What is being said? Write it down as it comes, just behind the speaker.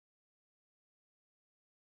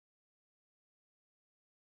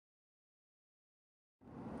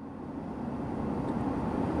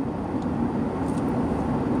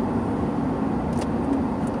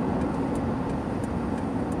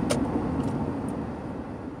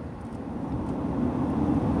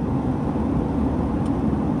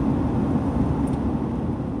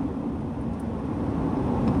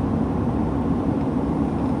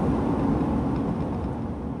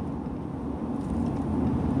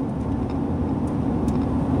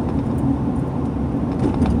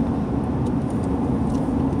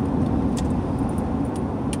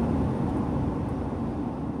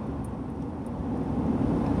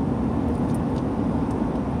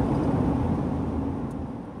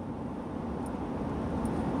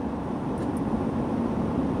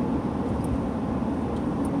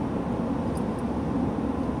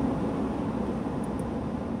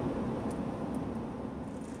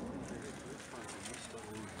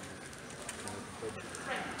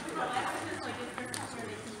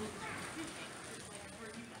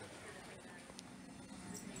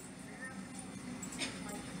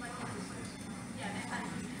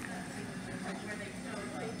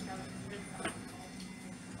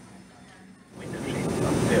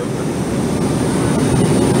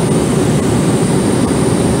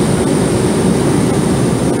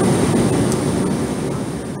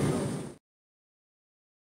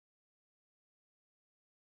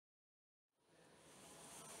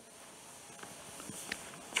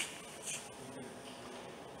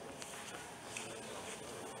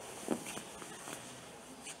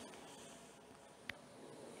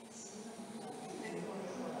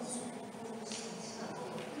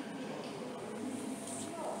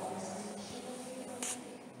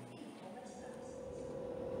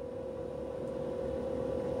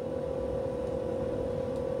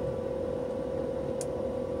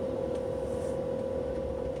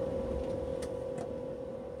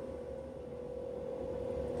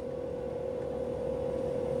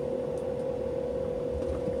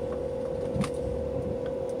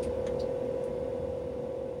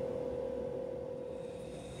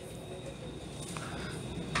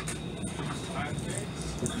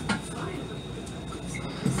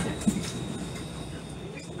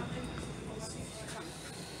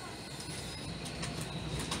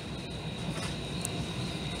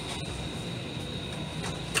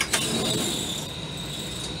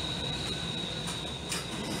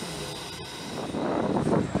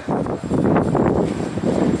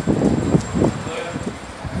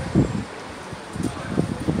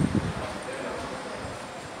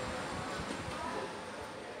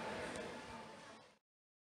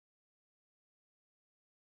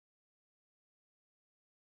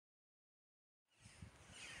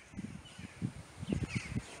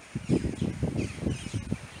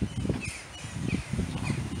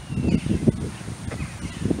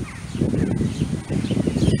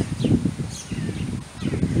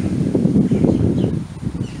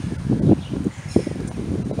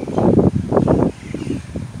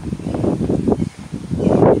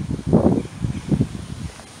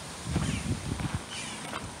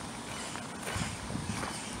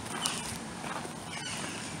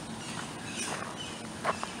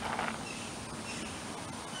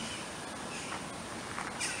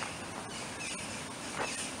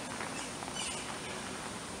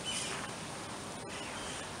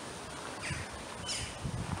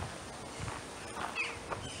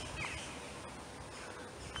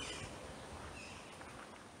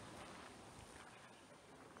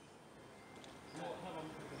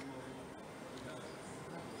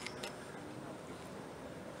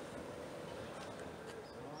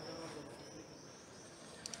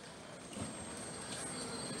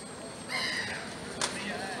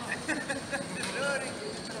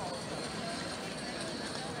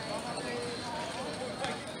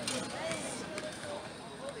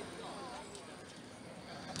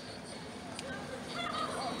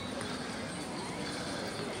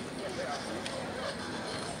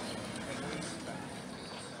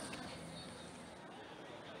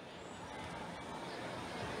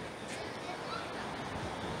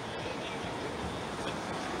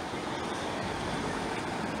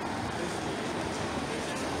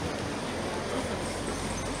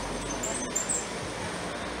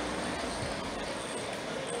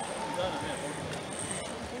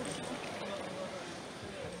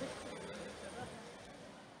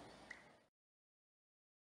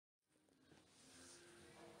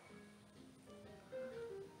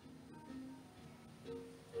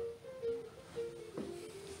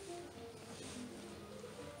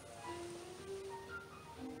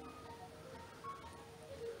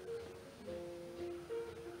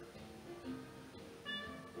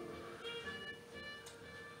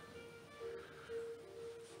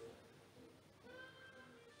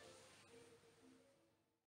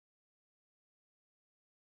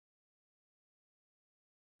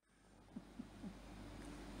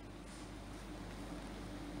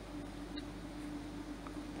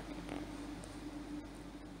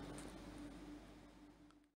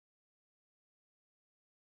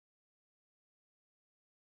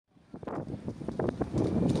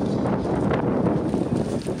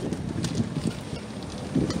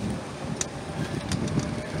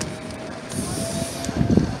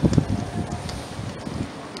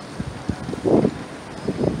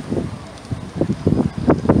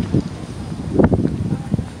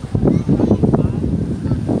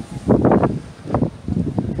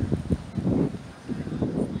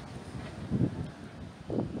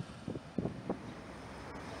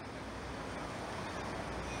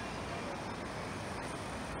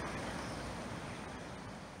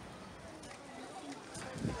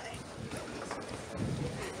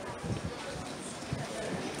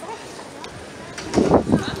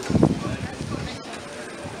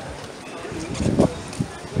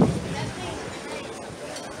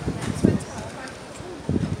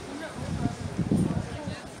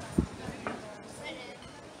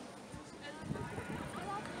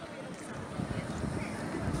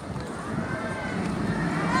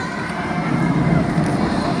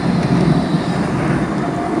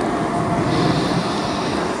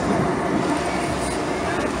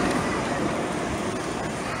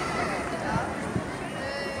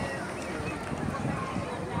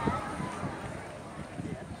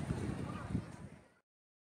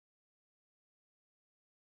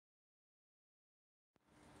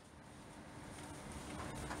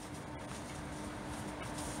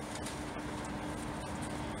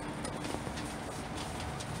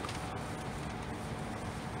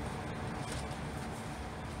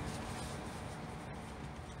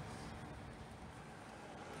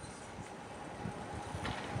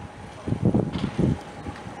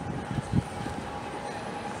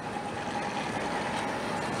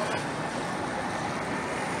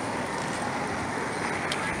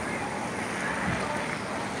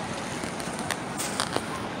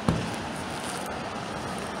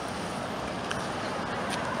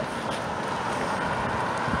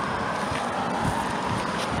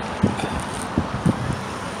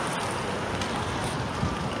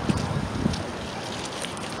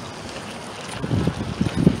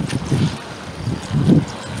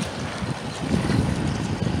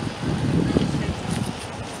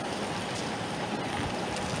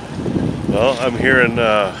Well, I'm here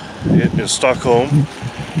in Stockholm.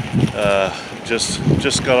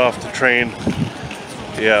 Just got off the train.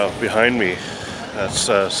 Yeah, behind me, that's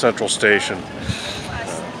Central Station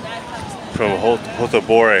from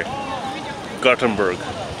Göteborg, Gothenburg,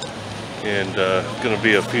 and going to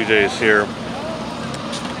be a few days here in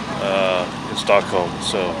Stockholm.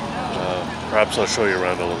 So perhaps I'll show you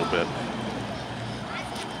around a little bit.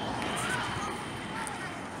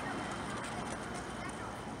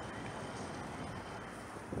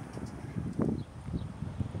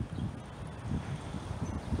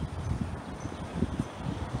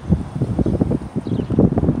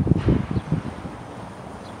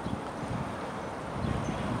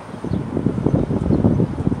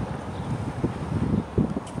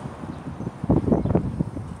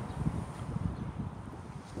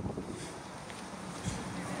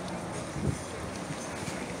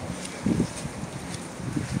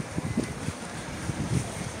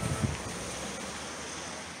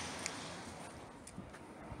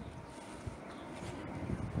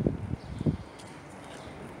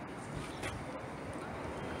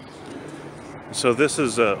 So this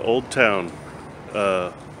is Old Town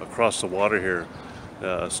across the water here,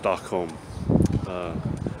 Stockholm,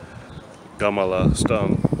 Gamla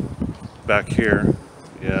stan. Back here,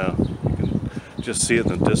 yeah, you can just see it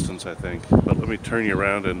in the distance, I think. But let me turn you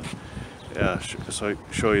around and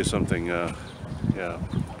show you something. Yeah,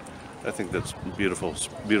 I think that's beautiful,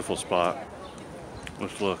 beautiful spot.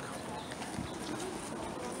 Let's look.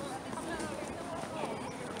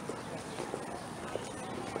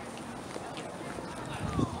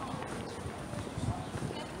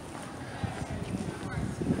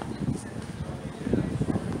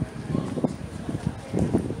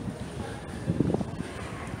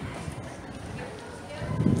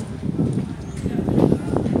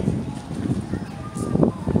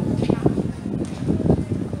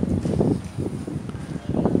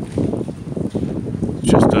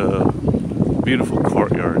 Just a beautiful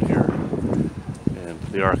courtyard here, and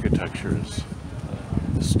the architecture is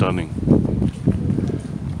stunning.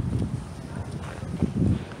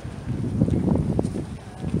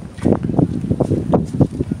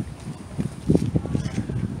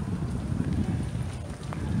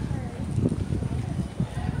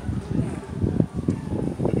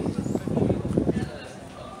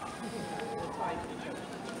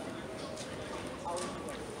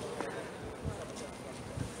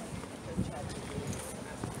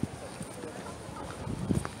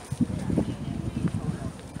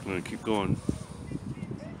 I'm gonna keep going.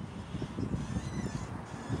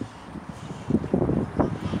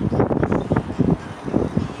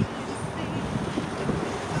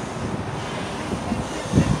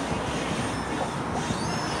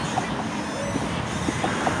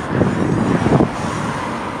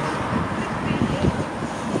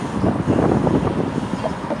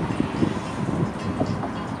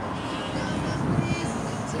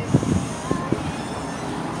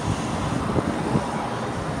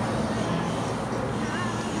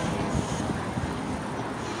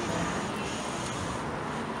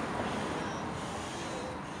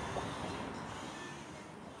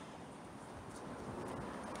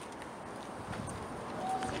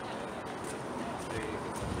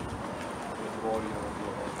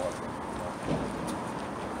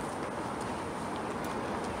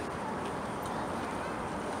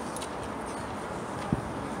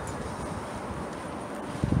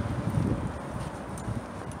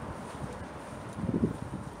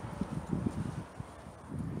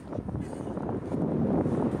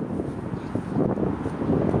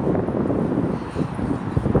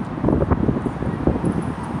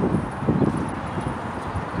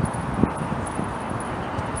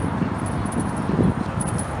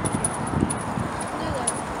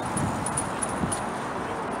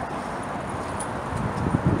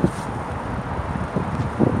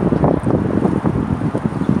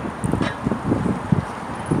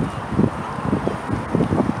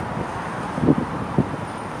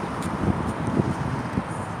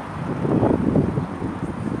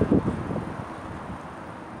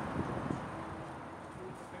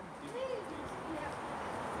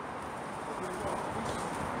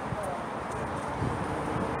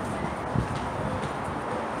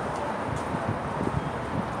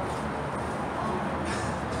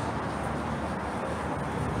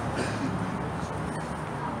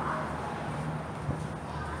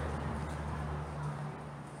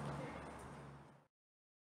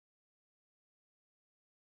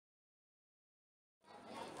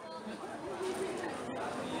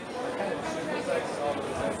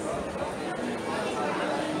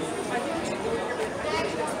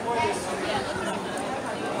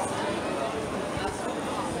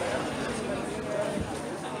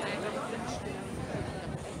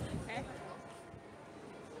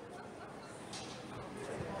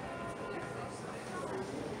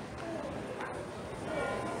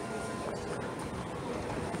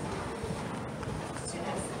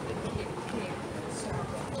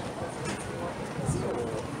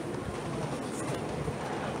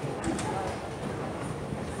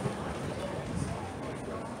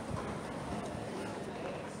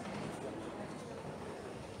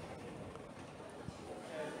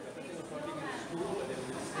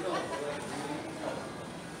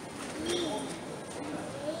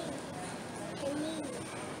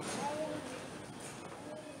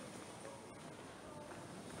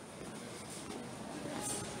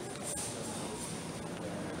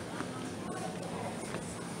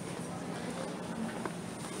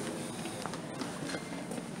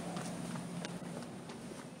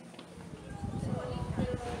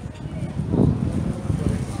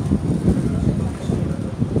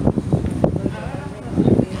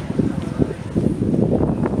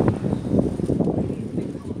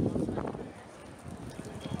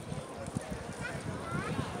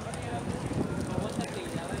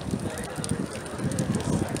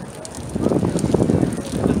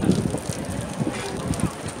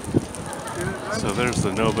 there's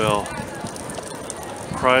the Nobel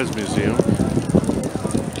Prize Museum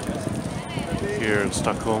here in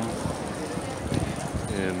Stockholm,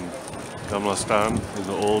 in Gamla stan, in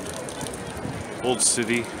the old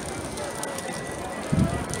city.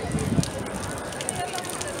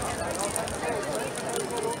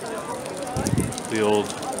 The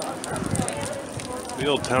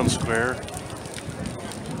old town square.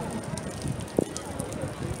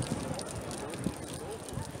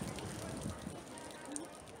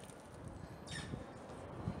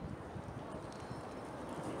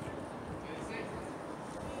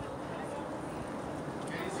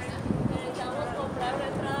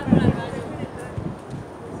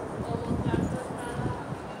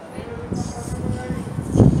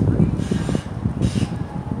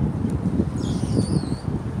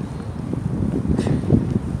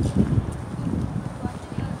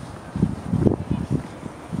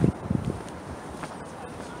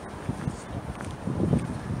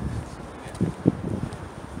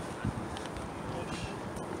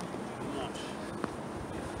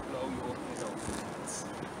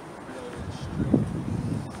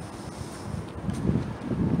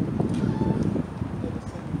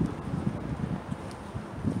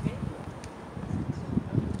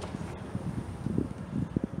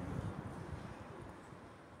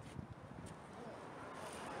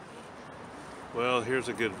 Well, here's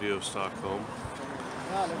a good view of Stockholm.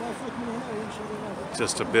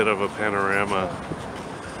 Just a bit of a panorama.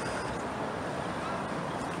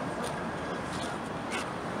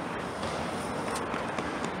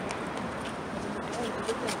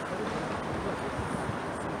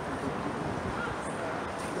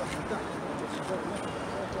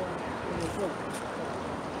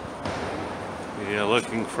 Yeah,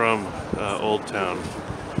 looking from Old Town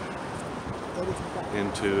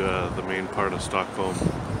into the main part of Stockholm.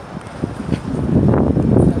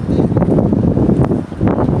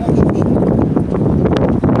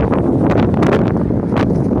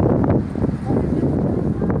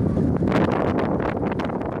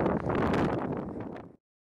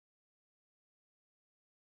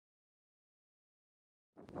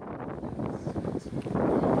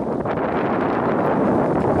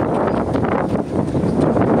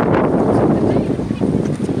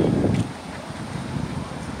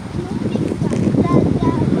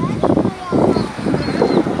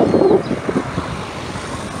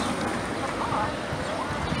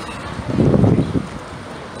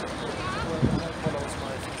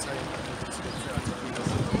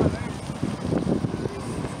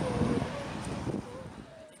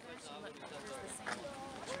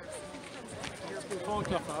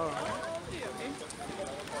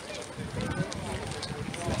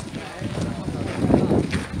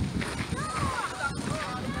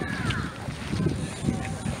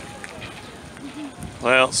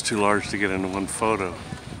 Well, it's too large to get into one photo,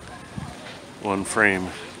 one frame.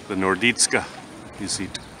 The Nordiska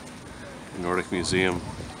Museet, the Nordic Museum.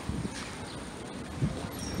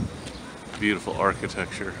 Beautiful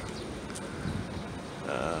architecture.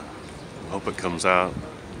 I hope it comes out.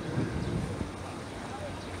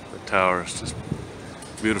 The tower is just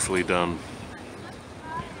beautifully done,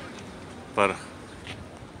 but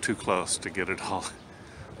too close to get it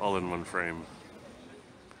all in one frame.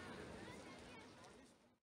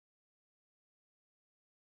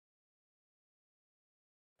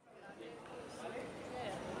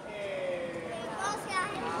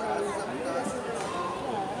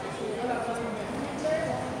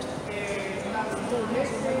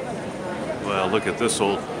 Well, look at this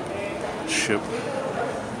old ship.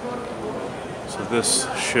 So this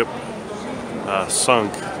ship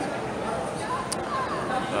sunk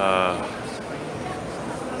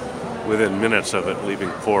within minutes of it leaving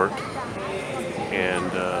port,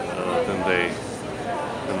 and then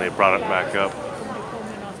they brought it back up.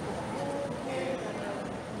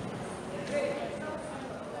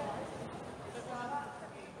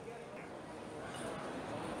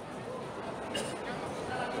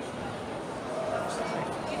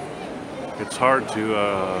 It's hard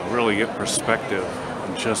to really get perspective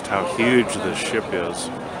on just how huge this ship is.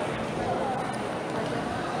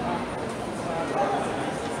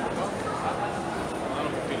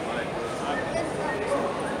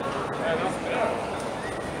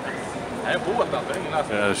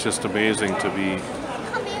 It's just amazing to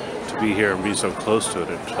be here and be so close to it.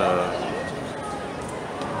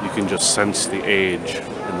 You can just sense the age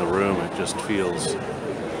in the room. It just feels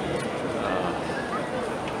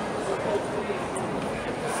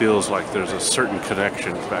like there's a certain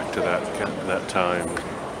connection back to that time.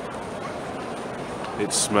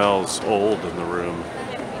 It smells old in the room.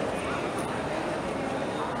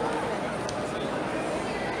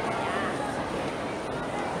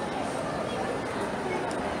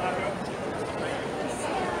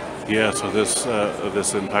 Yeah, so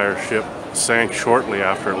this entire ship sank shortly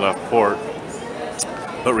after it left port,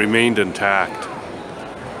 but remained intact.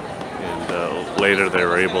 And later they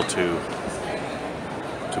were able to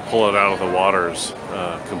pull it out of the waters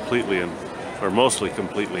completely or mostly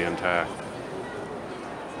completely intact.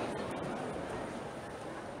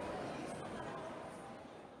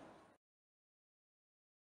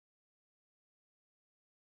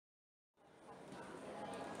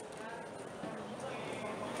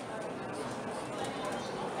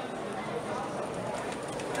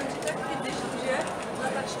 Kiedyś ludzie w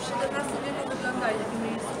latach XVII wieku wyglądali,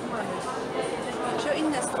 jakimi miejscu mamy. Czy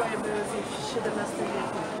inne stroje były w XVII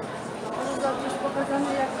wieku. Może też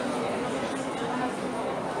pokazane jak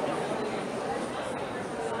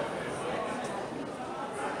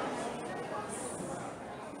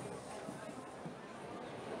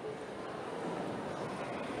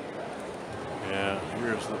Yeah,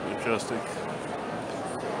 here's the majestic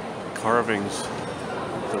carvings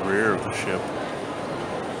at the rear of the ship.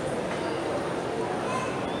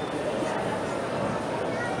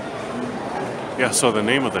 Yeah, so the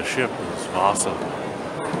name of the ship is Vasa.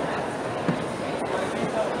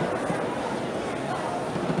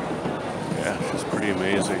 Yeah, it's pretty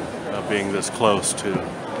amazing being this close to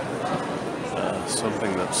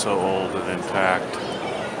something that's so old and intact,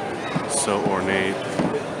 so ornate.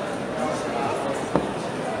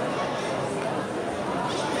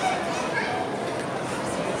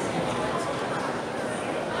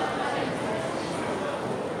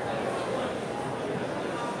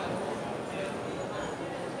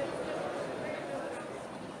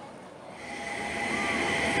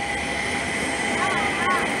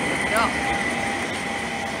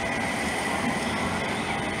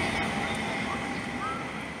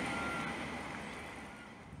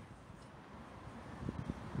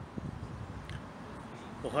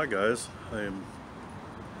 Well, hi guys. I am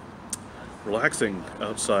relaxing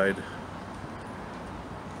outside,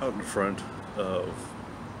 out in front of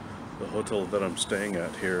the hotel that I'm staying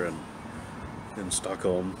at here in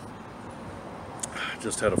Stockholm.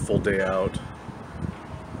 Just had a full day out,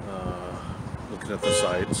 looking at the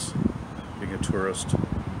sights, being a tourist.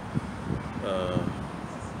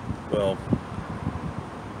 Well,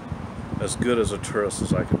 as good as a tourist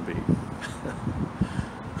as I can be.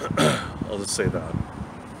 I'll just say that.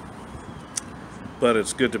 But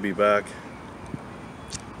it's good to be back,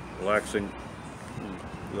 relaxing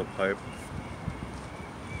the pipe.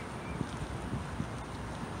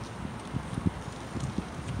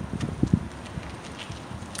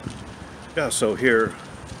 Yeah, so here,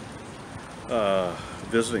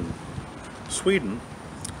 visiting Sweden,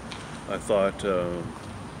 I thought,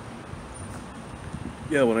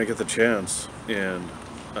 yeah, when I get the chance and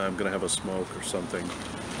I'm gonna have a smoke or something,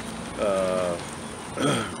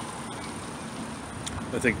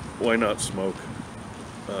 I think why not smoke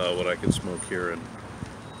what I can smoke here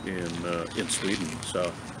in Sweden.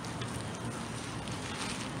 So,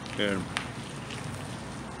 and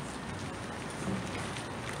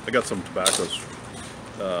I got some tobaccos,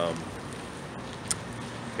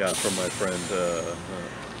 yeah, from my friend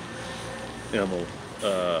Emil.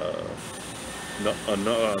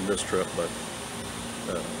 Not on this trip, but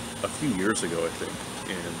a few years ago, I think,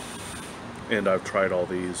 and I've tried all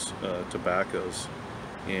these tobaccos,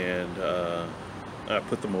 and I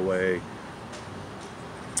put them away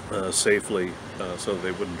safely so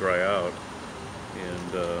they wouldn't dry out.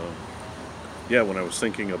 And yeah, when I was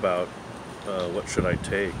thinking about what should I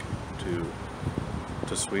take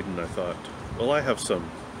to Sweden, I thought, well, I have some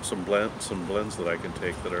blends that I can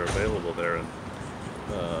take that are available there, and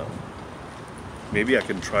maybe I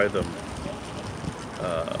can try them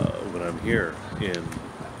when I'm here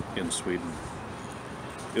in Sweden.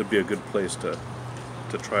 It would be a good place to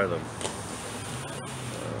try them.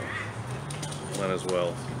 Might as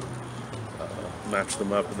well match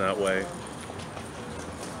them up in that way.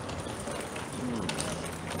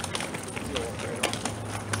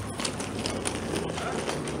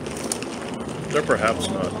 They're perhaps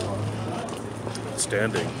not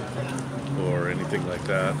standing or anything like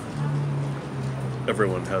that.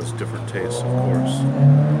 Everyone has different tastes, of course,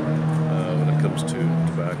 when it comes to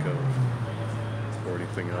tobacco or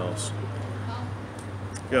anything else.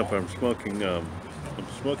 Yeah, but I'm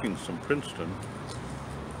smoking some Princeton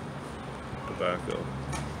tobacco.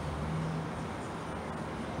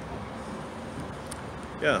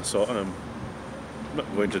 Yeah, so I'm not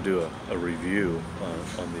going to do a review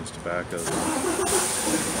on these tobaccos.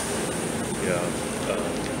 Yeah,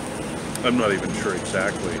 I'm not even sure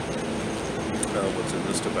exactly what's in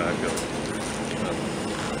this tobacco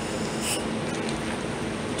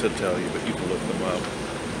to tell you, but you can look them up.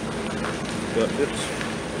 But it's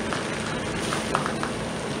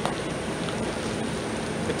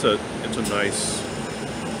it's a nice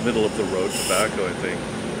middle of the road tobacco, I think.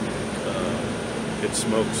 It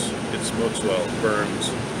smokes well, burns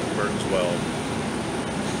well.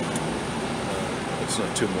 It's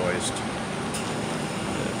not too moist.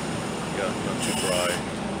 Yeah, not too dry.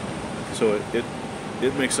 So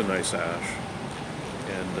it makes a nice ash,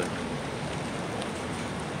 and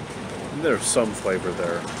there's some flavor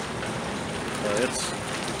there. It's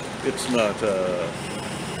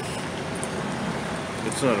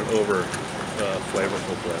not an over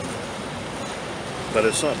flavorful blend, but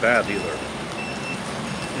it's not bad either.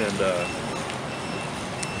 And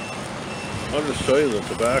I'll just show you the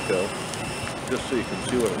tobacco, just so you can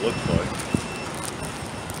see what it looks like.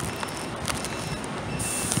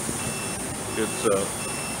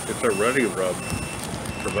 It's a ready rub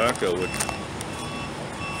tobacco, which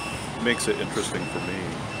makes it interesting for me.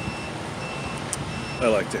 I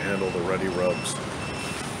like to handle the ready rubs.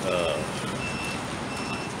 I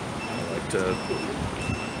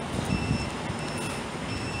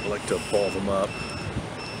like to ball them up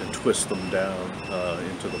and twist them down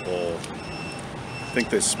into the bowl. I think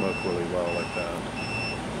they smoke really well like that.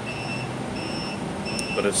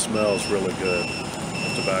 But it smells really good.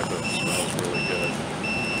 The tobacco smells really good.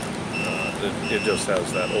 It just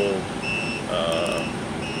has that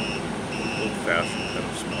old-fashioned kind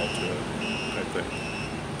of smell to it, I think.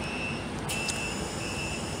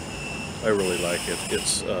 I really like it.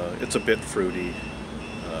 It's a bit fruity,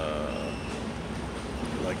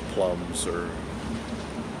 like plums or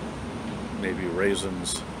maybe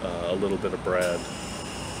raisins, a little bit of bread,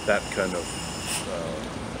 that kind of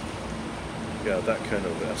that kind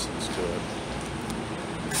of essence to it.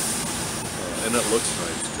 And it looks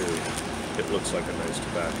nice too. It looks like a nice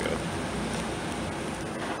tobacco,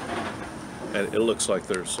 and it looks like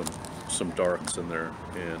there's some darks in there,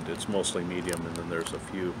 and it's mostly medium, and then there's a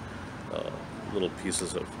few little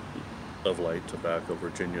pieces of light tobacco,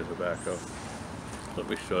 Virginia tobacco. Let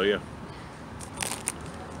me show you.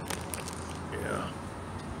 Yeah.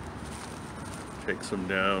 Take some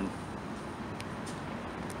down.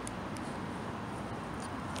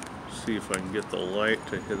 See if I can get the light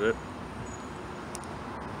to hit it.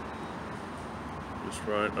 Just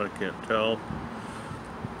right, I can't tell.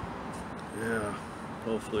 Yeah,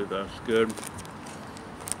 hopefully that's good.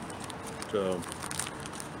 So,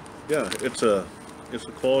 yeah, it's a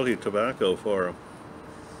quality tobacco for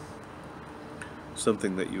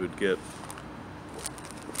something that you would get,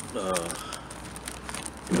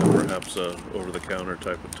 perhaps a over-the-counter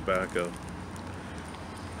type of tobacco.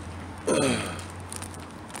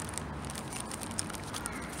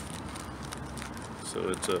 So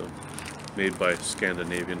it's made by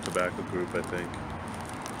Scandinavian Tobacco Group, I think.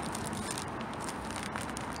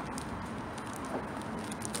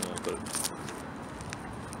 But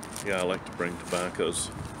yeah, I like to bring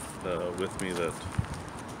tobaccos with me that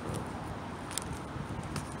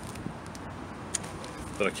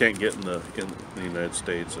I can't get in the United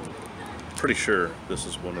States, and I'm pretty sure this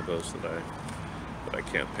is one of those that I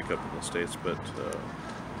can't pick up in the States, but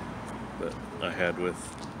that I had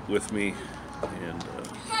with me, and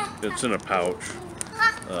it's in a pouch.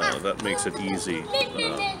 That makes it easy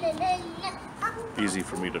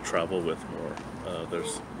for me to travel with more.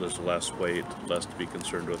 There's less weight, less to be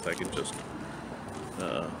concerned with. I can just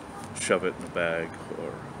shove it in a bag,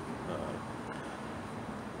 or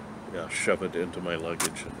shove it into my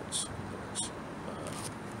luggage, and it's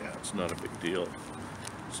not a big deal.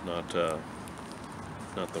 It's not the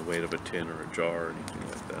weight of a tin or a jar or anything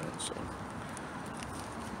like that. So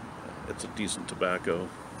it's a decent tobacco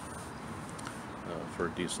for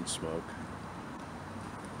a decent smoke.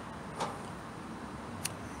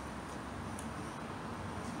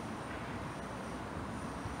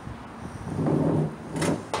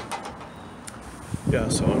 Yeah,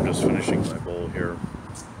 so I'm just finishing my bowl here.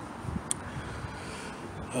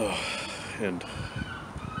 And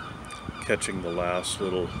catching the last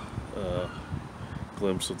little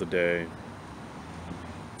glimpse of the day.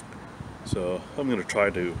 So I'm going to try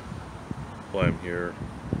to, while I'm here,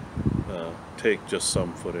 take just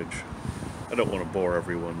some footage. I don't want to bore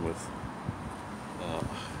everyone with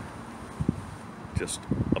just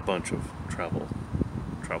a bunch of travel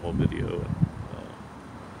video and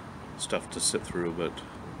stuff to sit through, but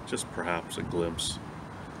just perhaps a glimpse,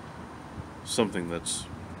 something that's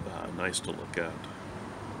nice to look at,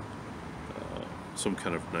 some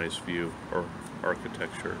kind of nice view or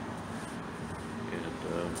architecture,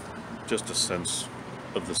 and just a sense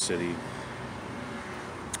of the city.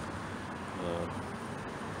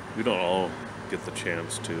 We don't all get the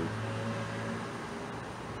chance to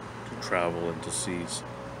travel and to see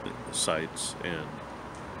sights and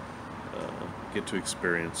get to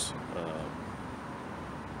experience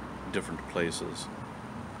different places.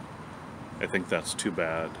 I think that's too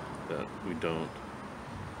bad that we don't,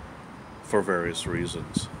 for various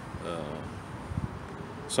reasons.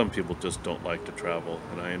 Some people just don't like to travel,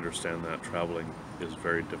 and I understand that traveling is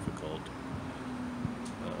very difficult.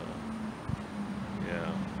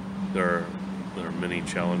 Yeah, there are many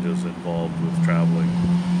challenges involved with traveling,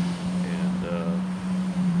 and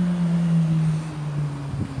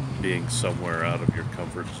being somewhere out of your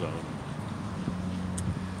comfort zone.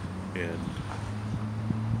 And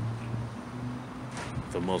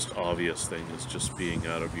the most obvious thing is just being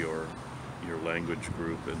out of your language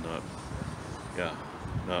group and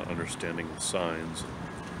not understanding the signs,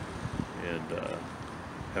 and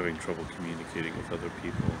having trouble communicating with other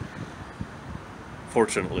people.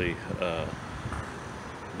 Fortunately,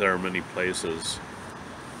 there are many places,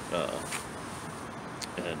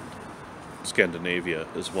 and Scandinavia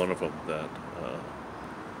is one of them,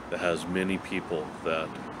 that has many people that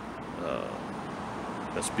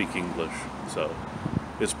speak English. So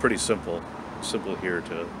it's pretty simple here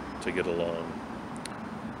to get along,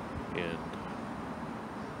 and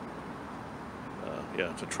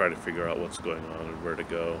yeah, to try to figure out what's going on and where to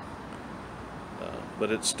go. But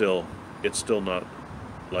it's still not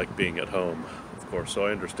like being at home, of course. So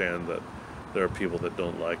I understand that there are people that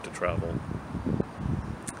don't like to travel,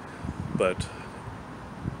 but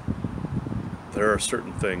there are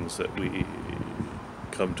certain things that we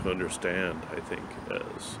come to understand, I think,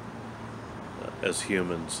 as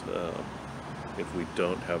humans, if we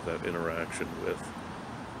don't have that interaction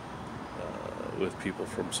with people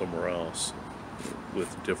from somewhere else,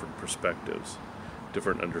 with different perspectives,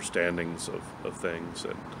 different understandings of things,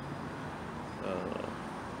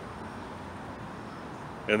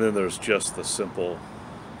 and then there's just the simple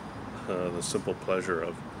pleasure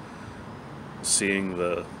of seeing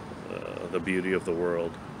the beauty of the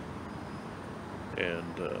world.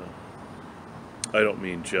 And I don't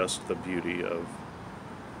mean just the beauty of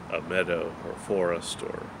a meadow or forest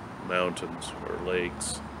or mountains or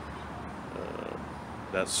lakes.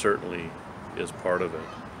 That certainly is part of it,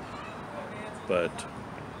 but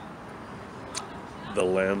the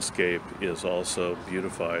landscape is also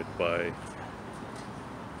beautified by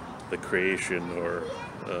the creation or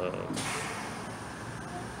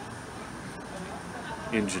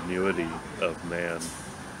ingenuity of man.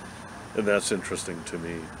 And that's interesting to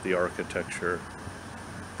me. The architecture,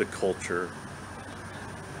 the culture,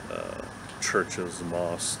 churches,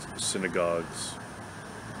 mosques, synagogues,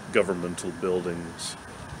 governmental buildings,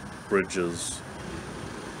 bridges,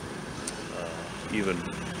 even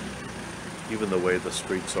the way the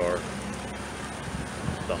streets are,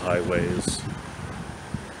 the highways.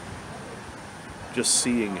 Just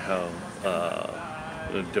seeing how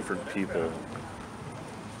different people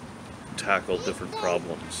tackle different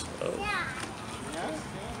problems of,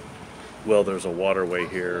 well, there's a waterway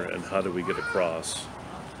here, and how do we get across?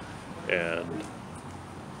 And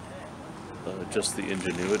just the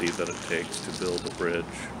ingenuity that it takes to build a bridge,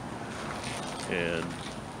 and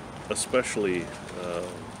especially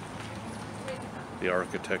the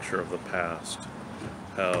architecture of the past,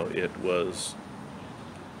 how it was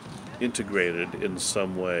integrated in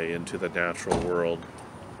some way into the natural world,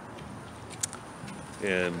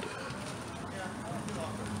 and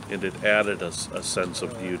it added a sense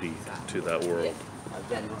of beauty to that world,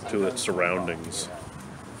 to its surroundings,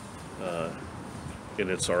 in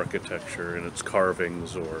its architecture, in its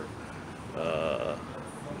carvings, or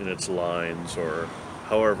in its lines, or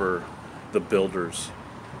however the builders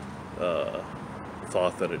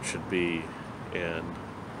thought that it should be, and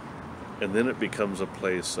then it becomes a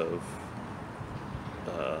place of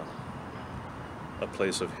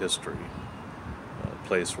history, a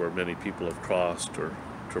place where many people have crossed or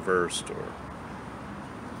traversed or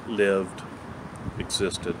lived,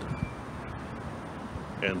 existed.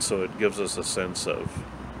 And so it gives us a sense of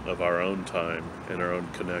our own time and our own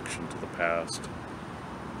connection to the past.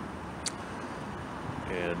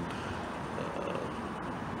 And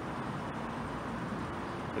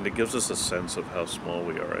it gives us a sense of how small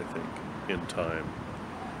we are, I think, in time.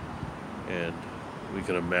 And we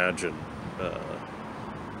can imagine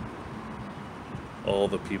all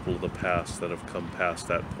the people of the past that have come past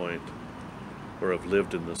that point, or have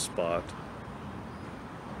lived in this spot.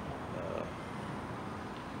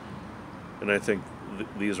 And I think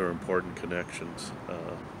these are important connections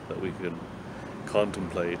that we can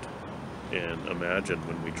contemplate and imagine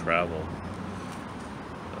when we travel.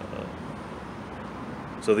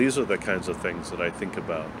 So these are the kinds of things that I think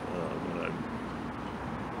about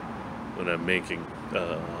when I'm making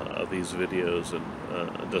these videos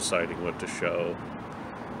and deciding what to show.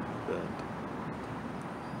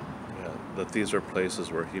 that these are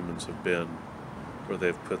places where humans have been, where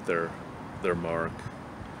they've put their mark,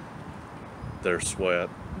 their sweat,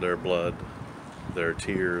 their blood, their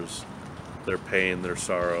tears, their pain, their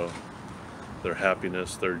sorrow, their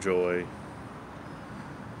happiness, their joy,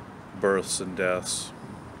 births and deaths,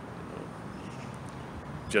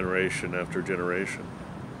 generation after generation.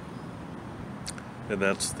 And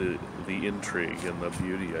that's the intrigue and the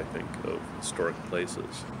beauty, I think, of historic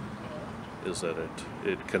places, is that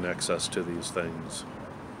it connects us to these things.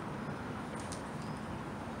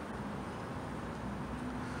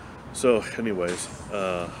 So anyways,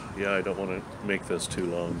 yeah, I don't want to make this too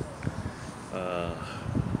long.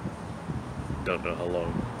 Don't know how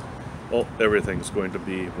long everything's going to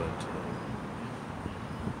be, but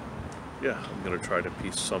yeah, I'm going to try to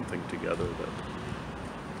piece something together that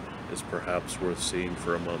is perhaps worth seeing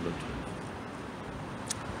for a moment.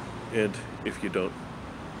 And if you don't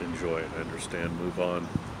enjoy it, I understand, move on.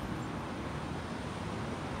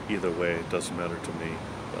 Either way, it doesn't matter to me.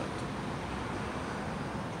 But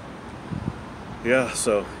yeah,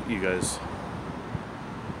 so you guys,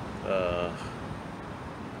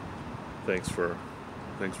 thanks for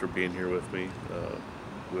being here with me,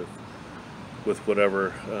 with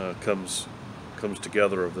whatever comes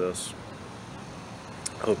together of this.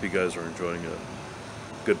 I hope you guys are enjoying a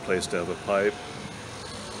good place to have a pipe,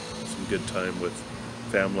 some good time with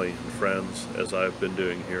family and friends, as I've been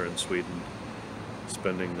doing here in Sweden,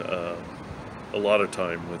 spending a lot of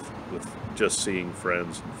time with just seeing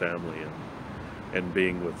friends and family and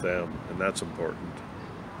being with them, and that's important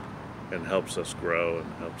and helps us grow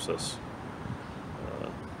and helps us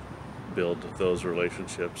build those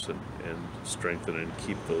relationships and strengthen and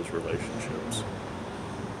keep those relationships,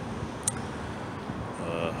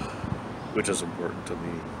 which is important to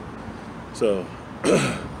me. So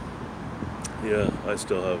yeah, I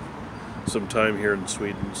still have some time here in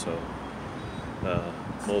Sweden, so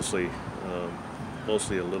mostly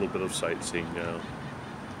a little bit of sightseeing now,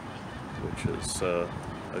 which is a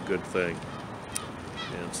good thing,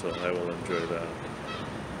 and so I will enjoy that.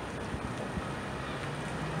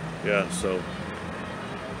 Yeah, so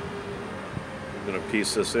I'm going to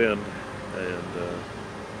piece this in and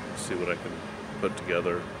see what I can put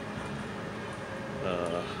together.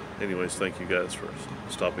 Anyways, thank you guys for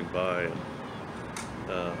stopping by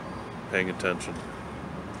and paying attention.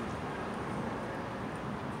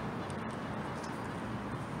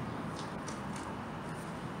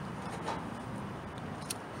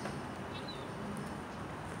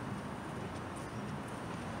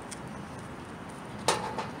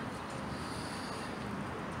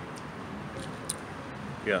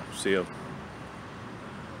 Yeah, see you.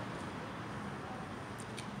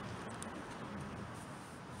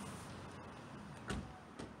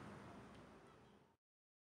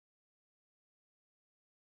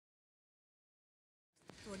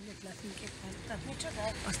 Tornyot lefényképpen. Micsoda?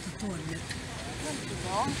 Azt a tornyot. Nem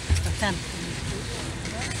tudom. Azt a templomot.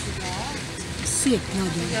 Szép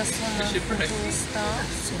nagyon. Ugye azt honnan fotózta.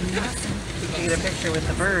 Get a picture with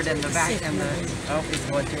the bird and the back and the. Oh, he's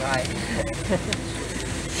going too high.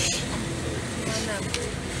 Nem.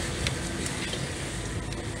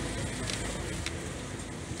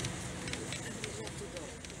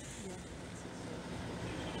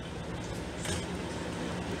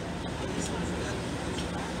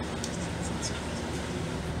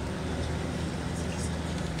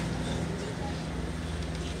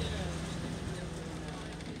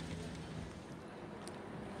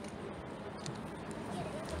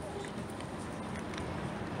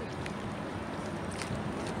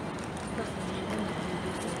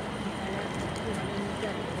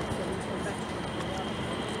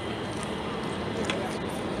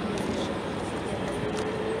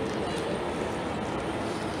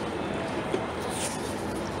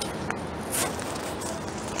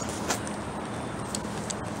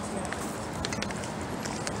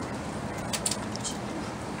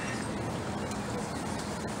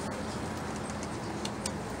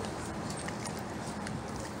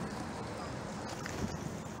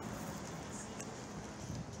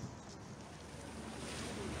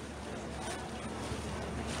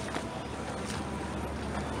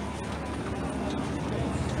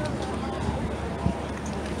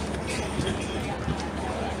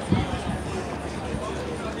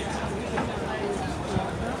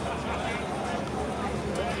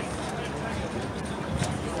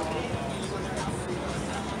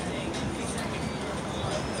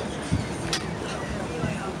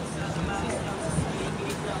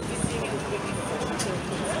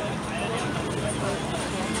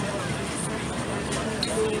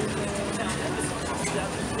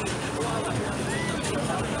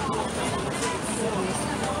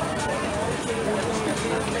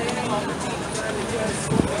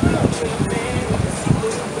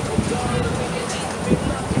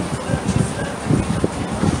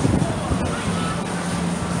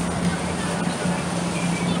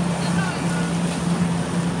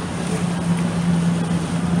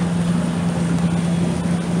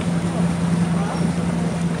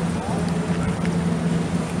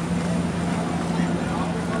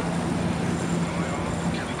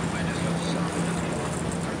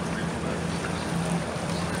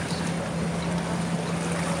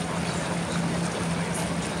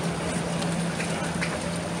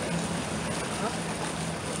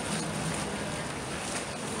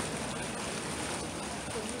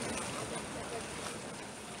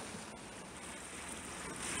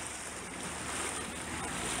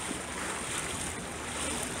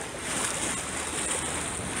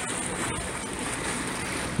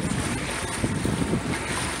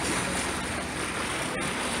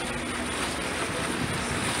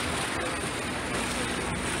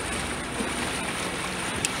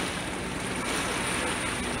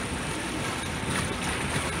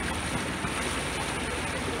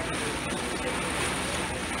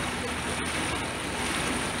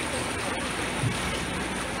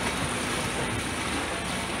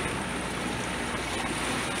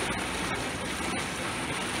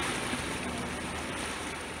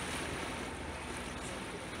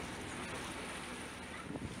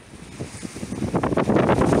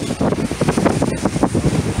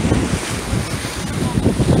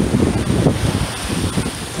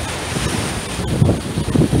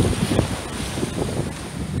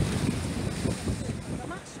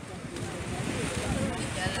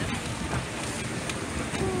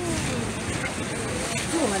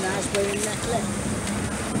 rohanásba jönnek le.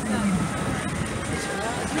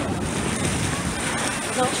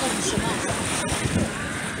 Az is a másik.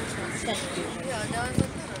 Ja, de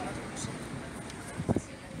azok nem vannak sem.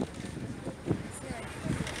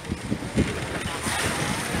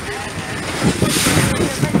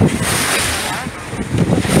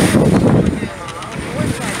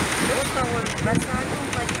 Ott, ahol beszálltunk,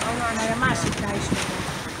 vagy ahol Már a másiknál is megyek.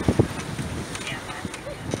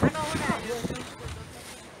 Hát ahol eljöttünk.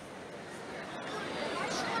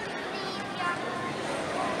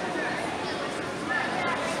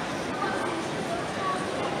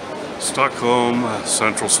 Stockholm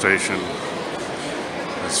Central Station.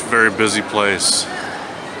 It's a very busy place.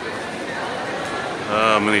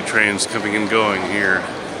 Many trains coming and going here.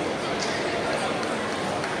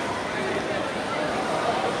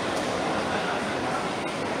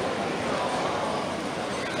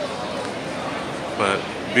 But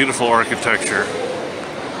beautiful architecture.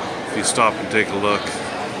 If you stop and take a look.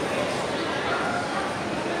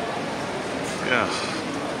 Yeah.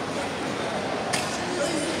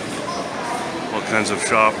 All kinds of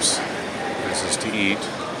shops, places to eat.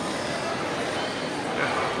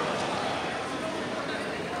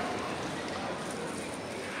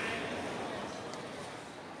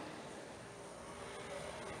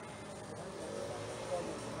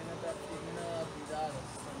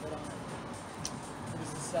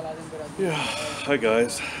 Yeah, hi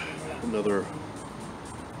guys. Another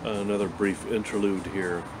brief interlude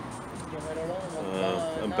here.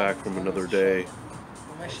 I'm back from another day.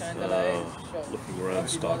 Looking around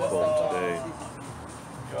Stockholm today,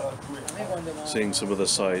 seeing some of the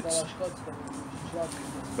sights.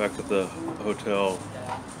 Back at the hotel,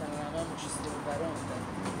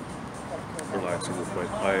 relaxing with my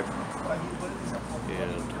pipe,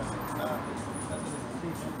 and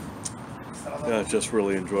yeah, just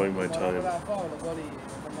really enjoying my time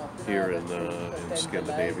here in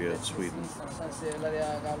Scandinavia and Sweden.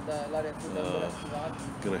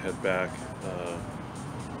 Gonna head back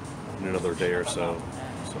in another day or so.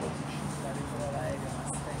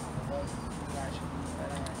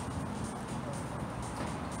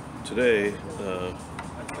 Today,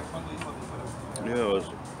 yeah, I was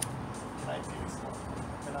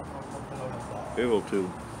able to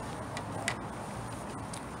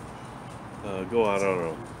go out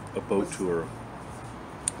on a boat tour.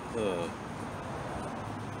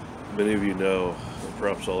 Many of you know,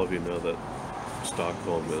 perhaps all of you know, that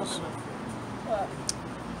Stockholm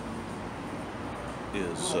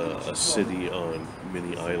is a city on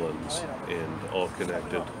many islands, and all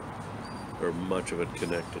connected, or much of it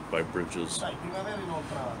connected by bridges.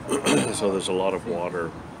 So there's a lot of water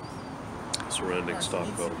surrounding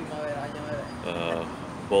Stockholm,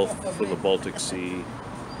 both from the Baltic Sea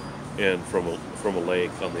and from a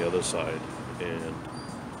lake on the other side, and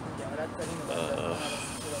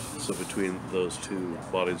so between those two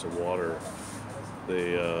bodies of water,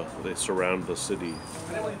 they surround the city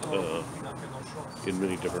in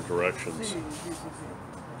many different directions.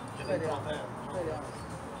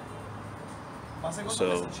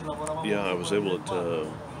 So yeah, I was able to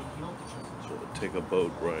take a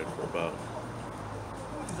boat ride for about,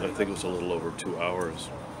 I think it was a little over 2 hours,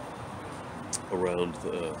 around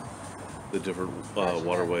the different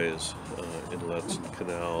waterways, inlets and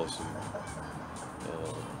canals, and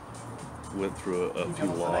went through a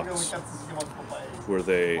few locks where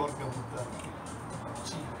they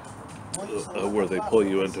pull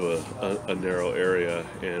you into a narrow area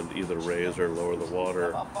and either raise or lower the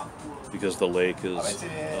water, because the lake is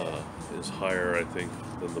higher, I think,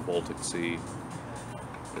 than the Baltic Sea,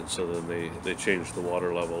 and so then they change the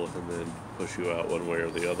water level and then push you out one way or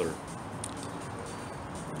the other.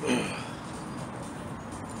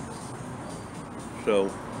 So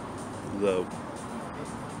the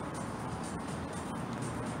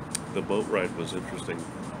boat ride was interesting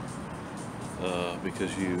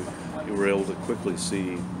because you were able to quickly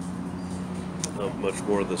see much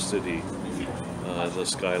more of the city, the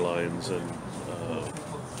skylines, and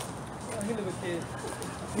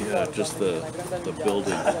yeah, just the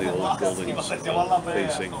buildings, the old buildings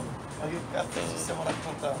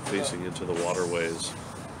facing into the waterways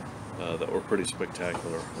that were pretty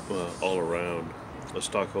spectacular all around.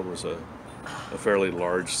 Stockholm is a fairly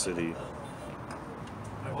large city.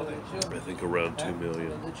 I think around 2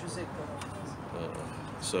 million.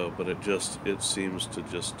 But it seems to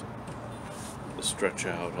just stretch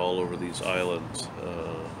out all over these islands,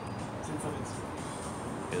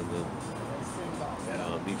 and then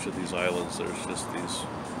on each of these islands there's just these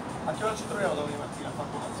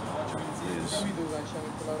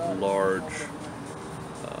large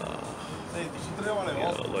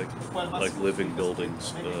yeah, like living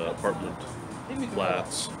buildings, apartment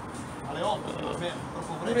flats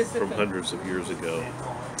from hundreds of years ago,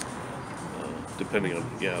 depending on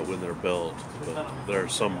when they're built. But there are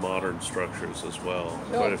some modern structures as well,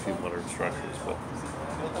 quite a few modern structures. But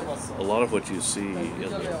a lot of what you see in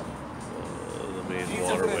the main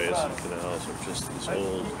waterways and canals are just these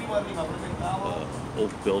old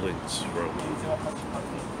buildings from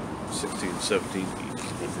 16, 17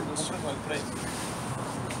 1800s.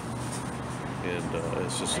 And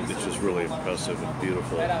it's just really impressive and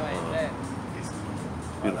beautiful,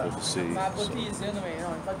 beautiful to see.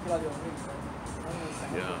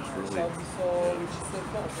 So,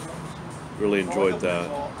 really enjoyed that,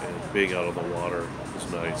 and being out on the water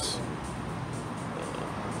was nice.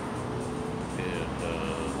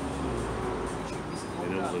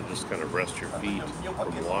 Being able to just kind of rest your feet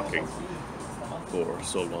from walking for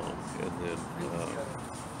so long, and then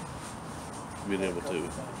being able to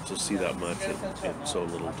see that much in so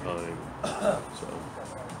little time. So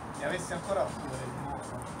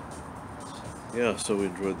yeah, so we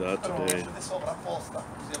enjoyed that today.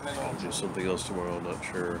 I'll do something else tomorrow, I'm not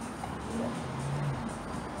sure.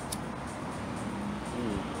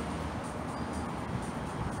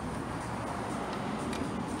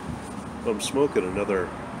 I'm smoking another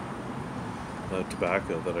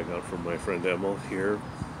tobacco that I got from my friend Emil here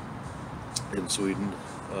in Sweden.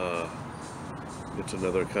 It's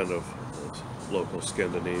another kind of local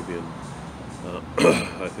Scandinavian,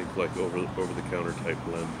 I think like over-the-counter type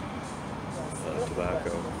blend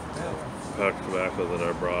tobacco. Pack tobacco that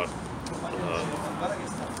I brought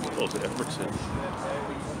to Everton.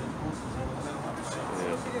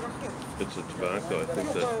 Yeah. It's a tobacco I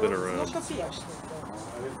think that's been around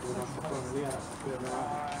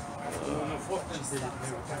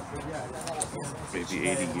maybe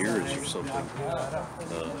 80 years or something.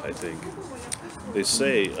 I think they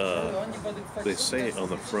say on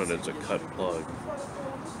the front it's a cut plug,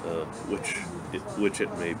 which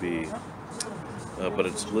it may be, but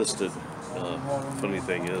it's listed. Funny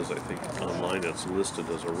thing is, I think online it's listed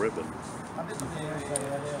as a ribbon,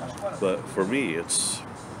 but for me it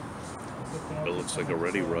looks like a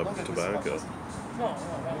ready rubbed tobacco.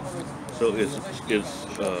 So it's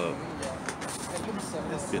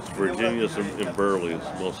Virginias and Burleys,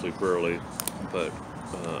 mostly Burley, but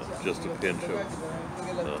just a pinch of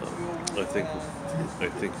I think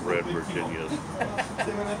red Virginias.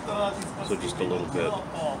 So just a little bit.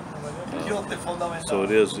 So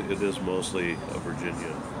it is mostly a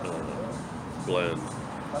Virginia blend,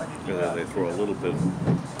 and then they throw a little bit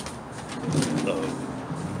of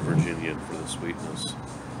Virginian for the sweetness.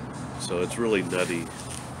 So it's really nutty,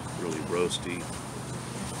 really roasty,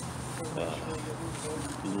 a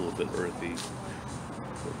little bit earthy,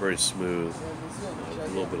 but very smooth, a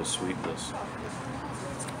little bit of sweetness.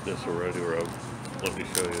 Just a ready rub. Let me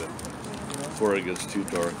show you before it gets too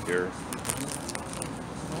dark here.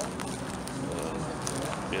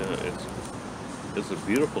 Yeah, it's a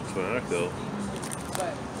beautiful tobacco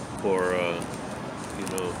for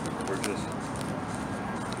for just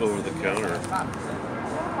over the counter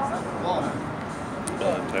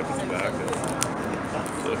type of tobacco.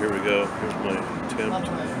 So here we go. Here's my attempt.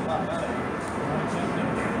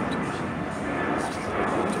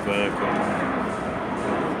 Tobacco.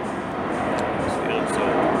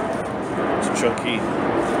 It's chunky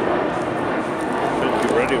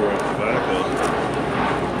ready rub tobacco.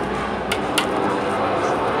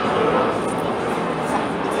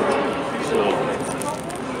 So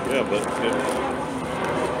yeah, but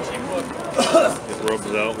it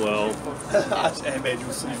rubs out well. Yeah,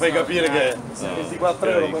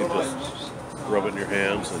 you can just rub it in your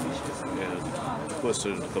hands and twist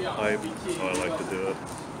it into the pipe. That's how I like to do it.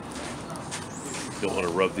 You don't want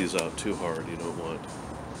to rub these out too hard. You don't want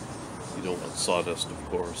sawdust, of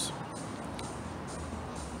course.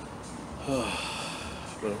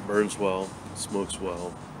 But it burns well, it smokes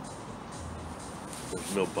well.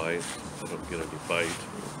 There's no bite. I don't get any bite.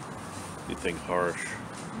 Anything harsh.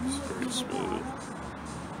 It's very smooth.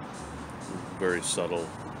 Very subtle.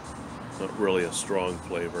 Not really a strong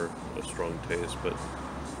flavor, a strong taste, but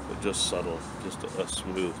just subtle. Just a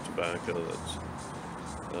smooth tobacco that's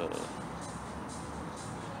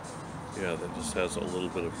that just has a little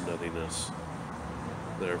bit of nuttiness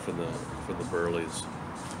there from the Burleys.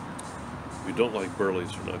 If you don't like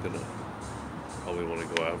Burleys, you're not gonna probably want to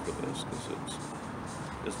go after this, because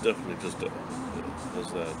it's definitely just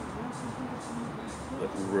has that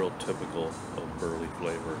real typical of Burley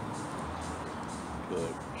flavor to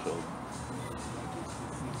it. So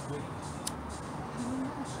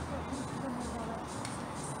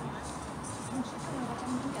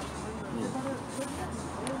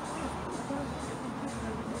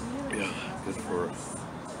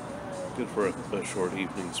Good for a short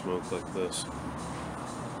evening smoke like this.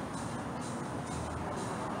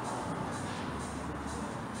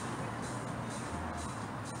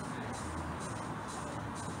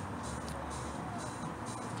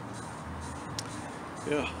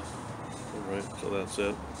 Yeah. Alright, so that's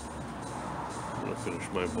it. I'm gonna finish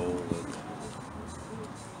my bowl and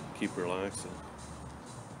keep relaxing.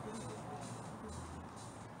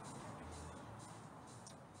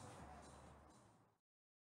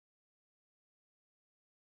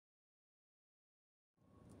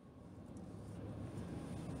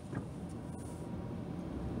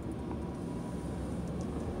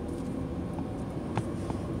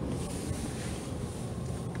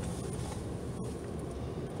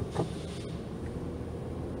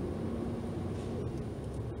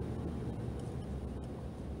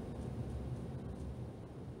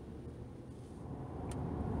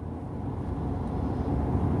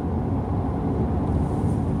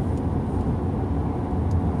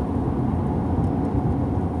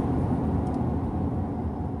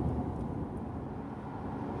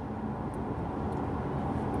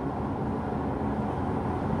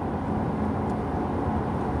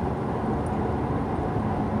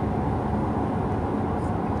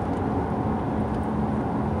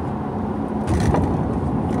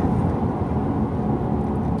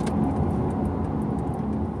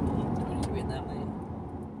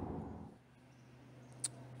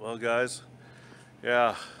 Well, guys,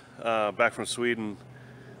 yeah, back from Sweden.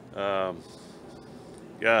 Yeah,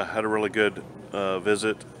 had a really good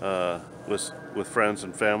visit with friends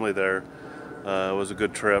and family there. It was a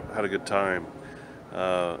good trip. Had a good time.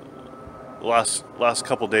 Last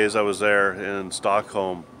couple days I was there in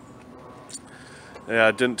Stockholm. Yeah,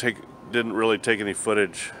 I didn't really take any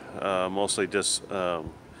footage. Mostly just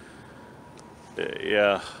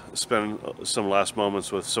yeah, spend some last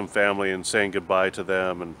moments with some family and saying goodbye to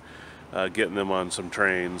them and getting them on some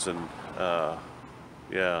trains and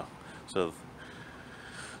yeah, so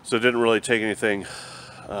didn't really take anything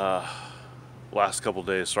last couple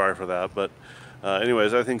days. Sorry for that, but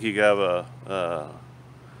anyways, I think you have a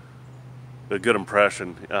good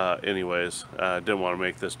impression. Anyways, didn't want to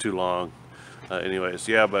make this too long. Anyways,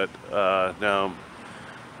 yeah, but now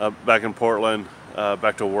I'm back in Portland,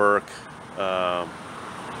 back to work.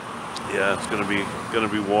 Yeah, it's gonna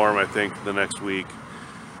be warm, I think, the next week.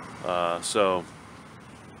 So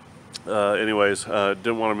anyways,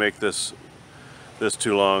 didn't want to make this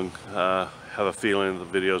too long. Have a feeling the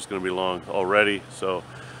video is going to be long already, so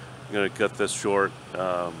I'm going to cut this short.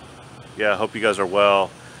 Yeah, hope you guys are well.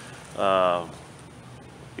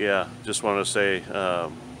 Yeah, just want to say,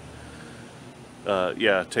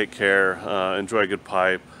 yeah, take care. Enjoy a good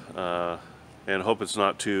pipe, and hope it's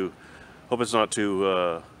not too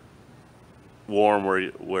warm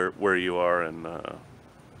where you are, and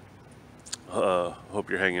hope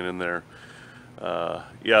you're hanging in there.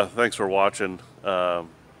 Yeah, thanks for watching.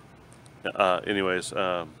 Anyways,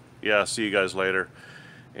 yeah, see you guys later,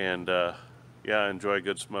 and yeah, enjoy a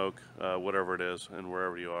good smoke, whatever it is and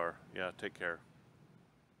wherever you are. Yeah, take care.